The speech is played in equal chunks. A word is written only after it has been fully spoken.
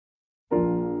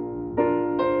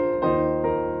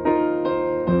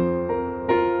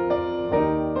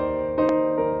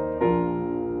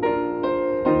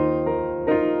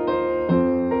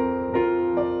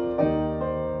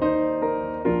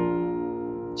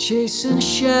chasing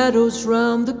shadows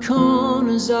round the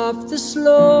corners of this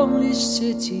lonely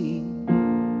city.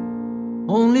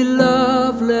 Only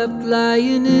love left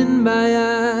lying in my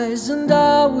eyes, and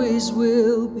always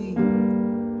will be.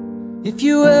 If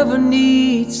you ever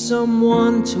need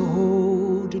someone to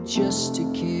hold or just to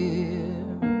care,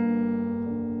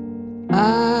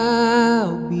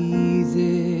 I'll be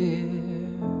there.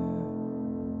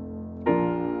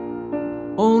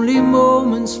 Only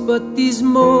moments, but these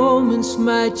moments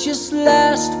might just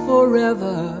last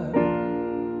forever.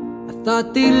 I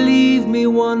thought they'd leave me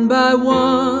one by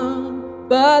one,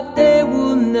 but they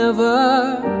will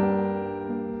never.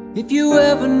 If you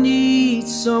ever need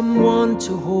someone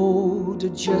to hold or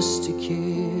just to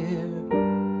care,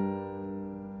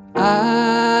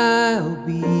 I'll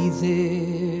be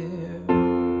there.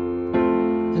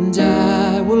 And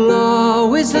I will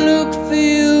always look for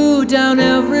you down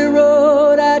every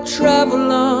road I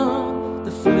travel on.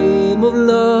 The flame of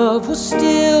love will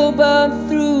still burn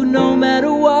through no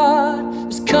matter what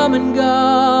has come and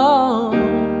gone.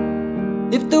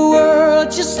 If the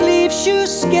world just leaves you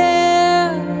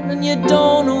scared and you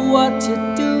don't know what to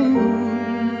do,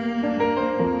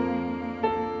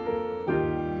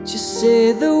 just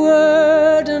say the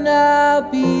word and I'll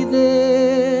be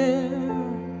there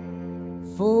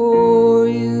for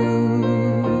you.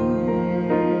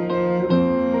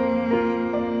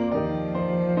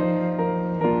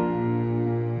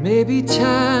 Maybe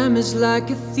time is like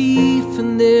a thief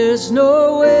and there's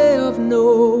no way of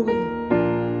knowing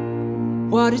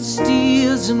what it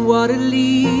steals and what it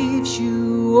leaves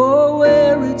you, or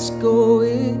where it's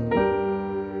going.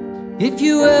 If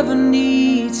you ever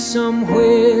need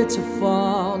somewhere to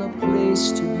fall, a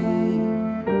place to be,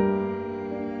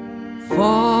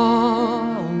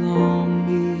 fall on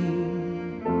me,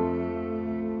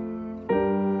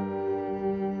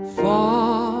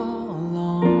 fall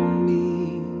on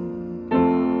me.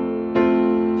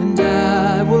 And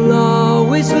I will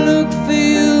always look for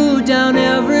you down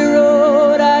every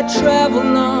road I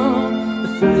travel on.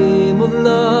 The flame of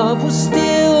love will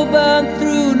still burn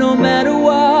through no matter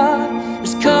what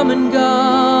has come and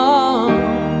gone.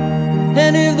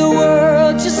 And if the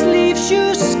world just leaves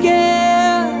you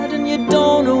scared and you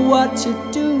don't know what to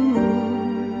do,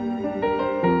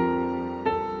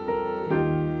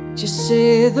 just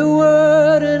say the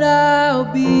word and I'll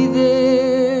be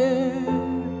there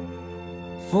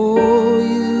for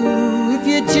you. If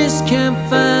you just can't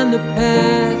find the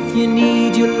path you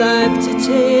need your life to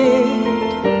take,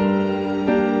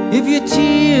 if your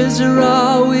tears are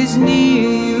always near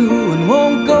you and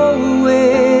won't go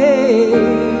away,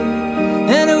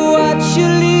 and what you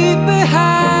leave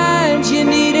behind you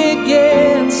need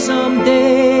again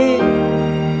someday,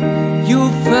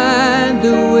 you'll find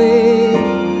the way,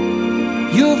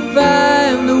 you'll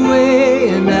find the way.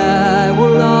 And I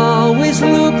will always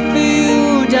look for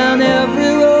you down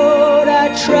every road I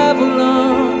travel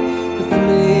on. The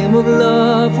flame of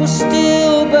love will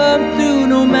still burn through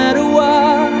no matter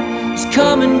what has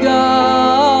come and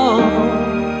gone.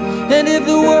 And if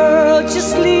the world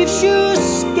just leaves you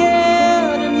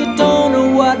scared and you don't know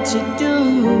what to do,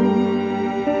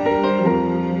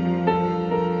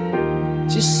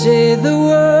 just say the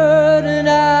word and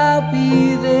I'll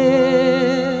be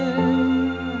there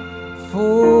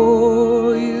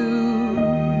for you.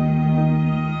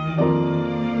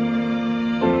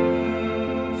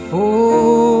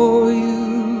 For you.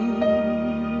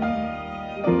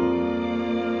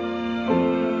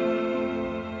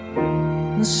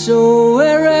 And so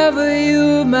wherever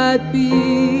you might be,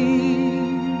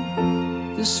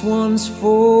 this one's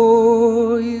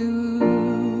for you.